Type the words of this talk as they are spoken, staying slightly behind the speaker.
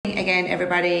again,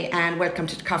 everybody, and welcome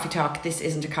to Coffee Talk. This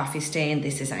isn't a coffee stain.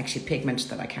 This is actually pigment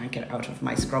that I can't get out of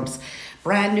my scrubs.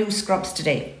 Brand new scrubs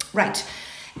today. Right.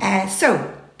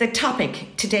 So the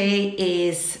topic today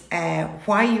is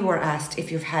why you were asked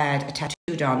if you've had a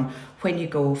tattoo done when you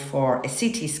go for a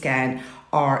CT scan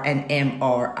or an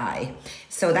MRI.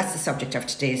 So that's the subject of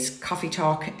today's Coffee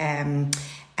Talk. And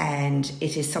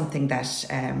it is something that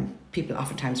people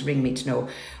oftentimes ring me to know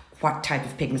what type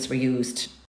of pigments were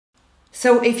used.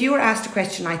 So if you were asked a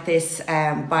question like this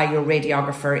by your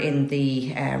radiographer in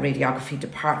the radiography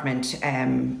department,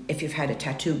 if you've had a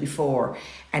tattoo before,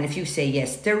 and if you say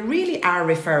yes, they really are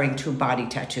referring to body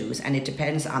tattoos, and it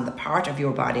depends on the part of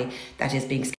your body that is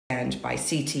being scanned by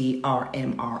CT or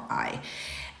MRI.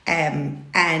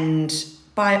 And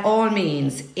by all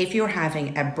means, if you're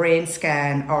having a brain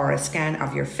scan or a scan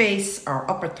of your face or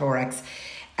upper thorax,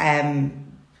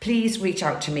 please reach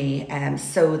out to me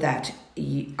so that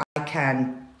I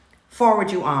can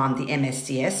forward you on the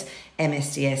MSDS.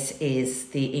 MSDS is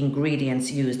the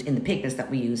ingredients used in the pigments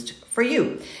that we used for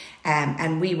you.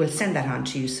 And we will send that on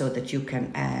to you so that you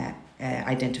can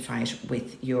identify it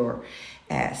with your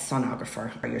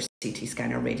sonographer or your CT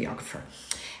scanner radiographer.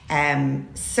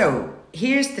 So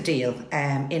here's the deal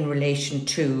in relation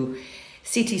to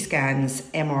CT scans,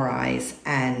 MRIs,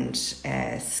 and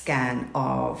scan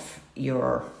of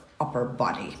your upper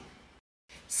body.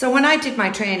 So when I did my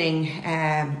training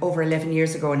over 11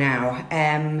 years ago now,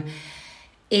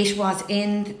 it was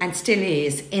in, and still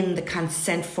is, in the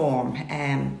consent form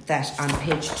that on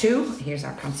page 2, here's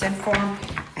our consent form,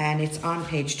 and it's on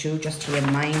page 2, just to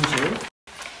remind you.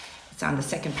 It's on the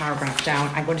second paragraph down.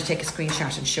 I'm going to take a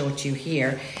screenshot and show it to you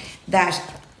here, that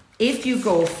if you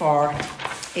go for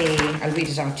I'll read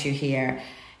it out to you here.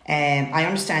 I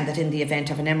understand that in the event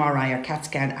of an MRI or CAT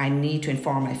scan, I need to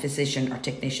inform my physician or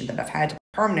technician that I've had a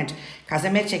permanent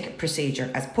cosmetic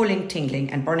procedure, as pulling, tingling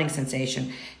and burning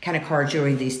sensation can occur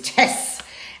during these tests.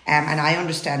 And I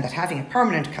understand that having a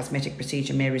permanent cosmetic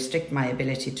procedure may restrict my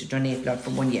ability to donate blood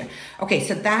for 1 year. Okay,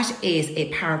 so that is a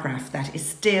paragraph that is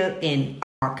still in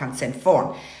our consent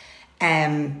form.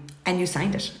 And you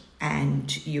signed it,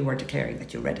 and you were declaring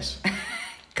that you read it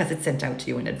because it's sent out to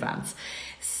you in advance.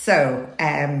 So,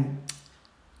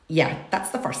 yeah, that's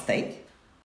the first thing.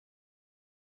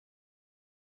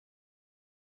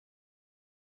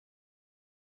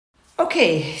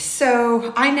 Okay,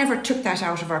 so I never took that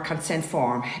out of our consent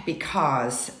form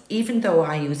because even though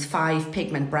I use 5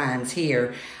 pigment brands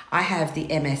here, I have the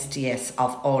MSDS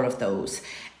of all of those.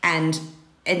 And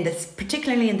in this,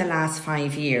 particularly in the last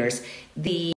 5 years,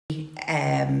 the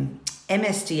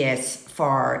MSDS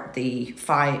for the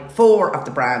 4 of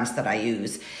the brands that I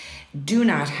use do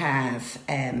not have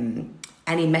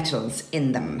any metals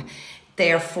in them.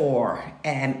 Therefore,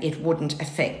 it wouldn't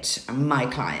affect my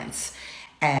clients.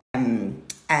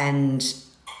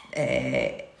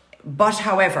 But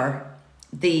however,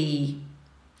 the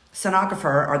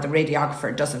sonographer or the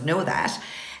radiographer doesn't know that.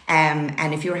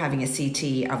 And if you're having a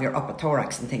CT of your upper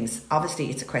thorax and things, obviously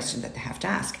it's a question that they have to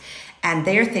ask. And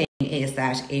their thing is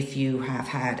that if you have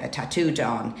had a tattoo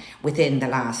done within the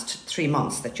last 3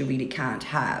 months, that you really can't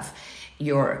have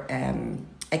your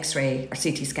X-ray or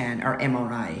CT scan or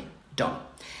MRI done.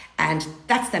 And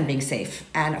that's them being safe.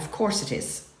 And of course it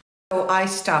is. So I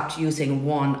stopped using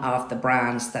one of the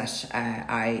brands that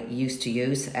I used to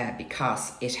use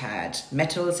because it had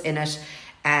metals in it,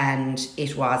 and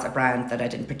it was a brand that I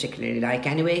didn't particularly like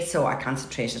anyway. So I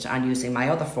concentrated on using my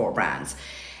other 4 brands,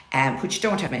 which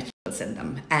don't have metals in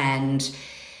them. And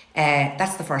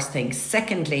that's the first thing.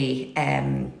 Secondly,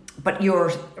 but your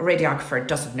radiographer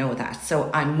doesn't know that. So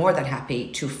I'm more than happy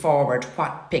to forward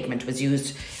what pigment was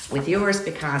used with yours,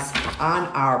 because on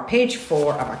our page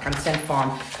 4 of our consent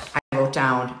form, I wrote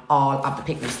down all of the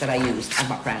pigments that I used and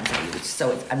what brands I used.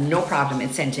 So it's no problem in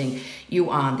sending you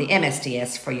on the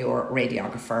MSDS for your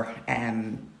radiographer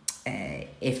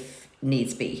if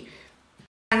needs be.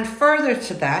 And further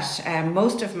to that,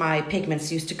 most of my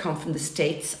pigments used to come from the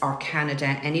States or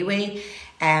Canada anyway,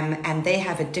 and they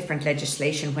have a different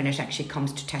legislation when it actually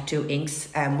comes to tattoo inks.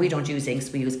 We don't use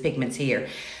inks, we use pigments here.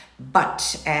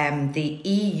 But the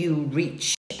EU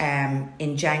REACH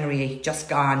in January just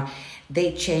gone,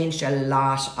 they changed a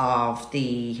lot of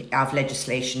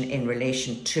legislation in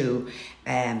relation to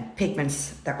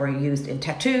pigments that were used in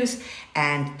tattoos,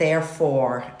 and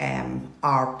therefore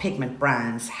our pigment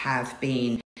brands have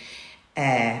been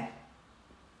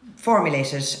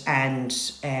formulated and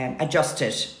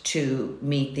adjusted to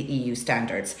meet the EU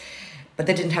standards, but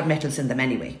they didn't have metals in them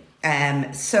anyway.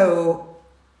 So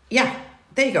yeah,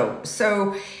 there you go.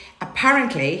 So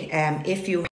apparently if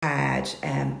you had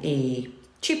a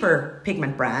cheaper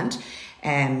pigment brand,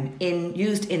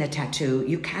 Used in a tattoo,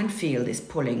 you can feel this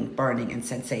pulling, burning and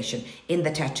sensation in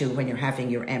the tattoo when you're having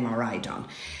your MRI done.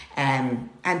 And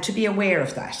to be aware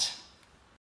of that.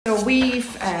 So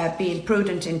we've been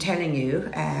prudent in telling you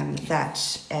that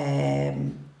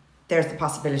there's the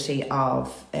possibility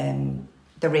of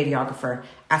the radiographer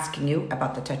asking you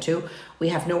about the tattoo. We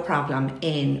have no problem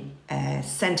in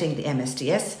sending the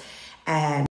MSDS,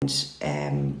 and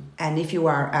if you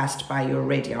are asked by your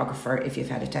radiographer if you've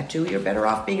had a tattoo, you're better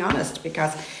off being honest,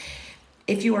 because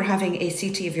if you are having a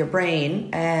CT of your brain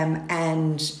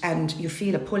and you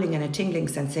feel a pulling and a tingling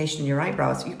sensation in your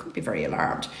eyebrows, you could be very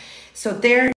alarmed. So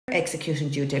they're executing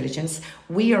due diligence.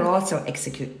 We are also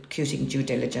executing due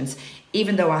diligence,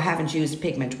 even though I haven't used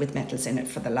pigment with metals in it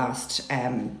for the last,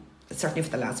 certainly for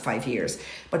the last 5 years.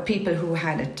 But people who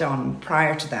had it done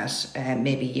prior to that,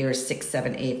 maybe years 6,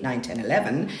 7, 8, 9, 10,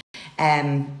 11,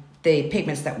 the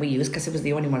pigments that we use, because it was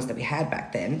the only ones that we had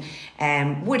back then,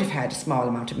 would have had a small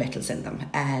amount of metals in them.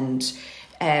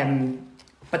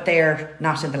 But they're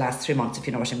not in the last 3 months, if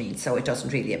you know what I mean. So it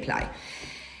doesn't really apply.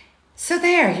 So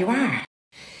there you are.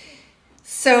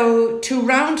 So to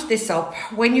round this up,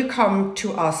 when you come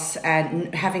to us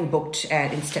and having booked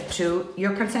in step 2,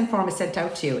 your consent form is sent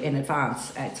out to you in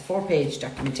advance. It's a 4-page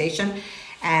documentation,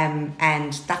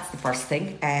 and that's the first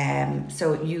thing.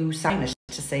 So you sign it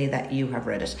to say that you have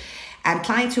read it. And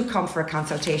clients who come for a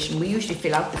consultation, we usually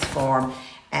fill out this form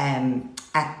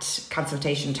at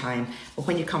consultation time. But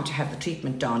when you come to have the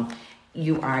treatment done,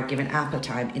 you are given ample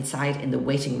time inside in the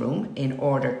waiting room in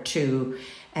order to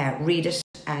read it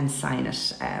and sign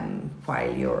it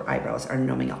while your eyebrows are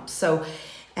numbing up. So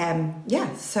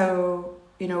so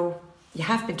you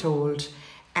have been told,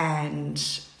 and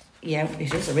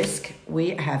it is a risk.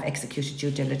 We have executed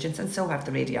due diligence, and so have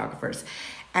the radiographers,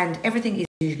 and everything is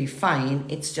usually fine.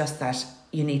 It's just that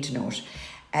you need to know it.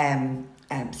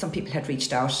 Some people had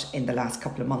reached out in the last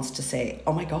couple of months to say,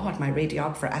 oh my God, my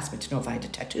radiographer asked me to know if I had a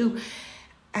tattoo.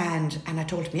 And I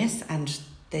told them yes. And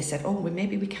they said, oh, well,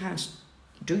 maybe we can't.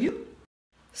 Do you?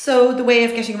 So the way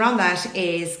of getting around that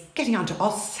is getting onto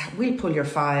us. We'll pull your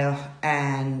file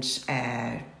and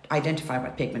identify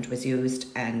what pigment was used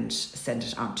and send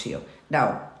it on to you.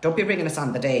 Now, don't be ringing us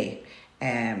on the day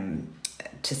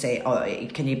to say, oh,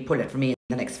 can you pull it for me in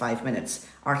the next 5 minutes?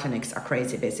 Our clinics are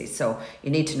crazy busy. So you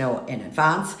need to know in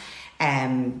advance.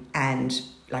 And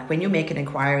like when you make an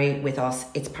inquiry with us,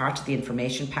 it's part of the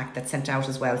information pack that's sent out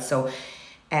as well. So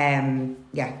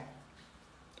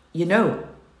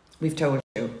we've told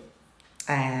you.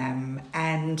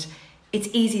 And it's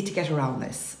easy to get around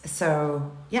this.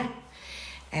 So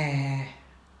there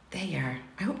you are.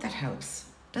 I hope that helps.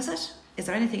 Does it? Is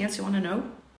there anything else you want to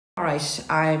know? All right,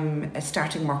 I'm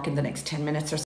starting work in the next 10 minutes or so.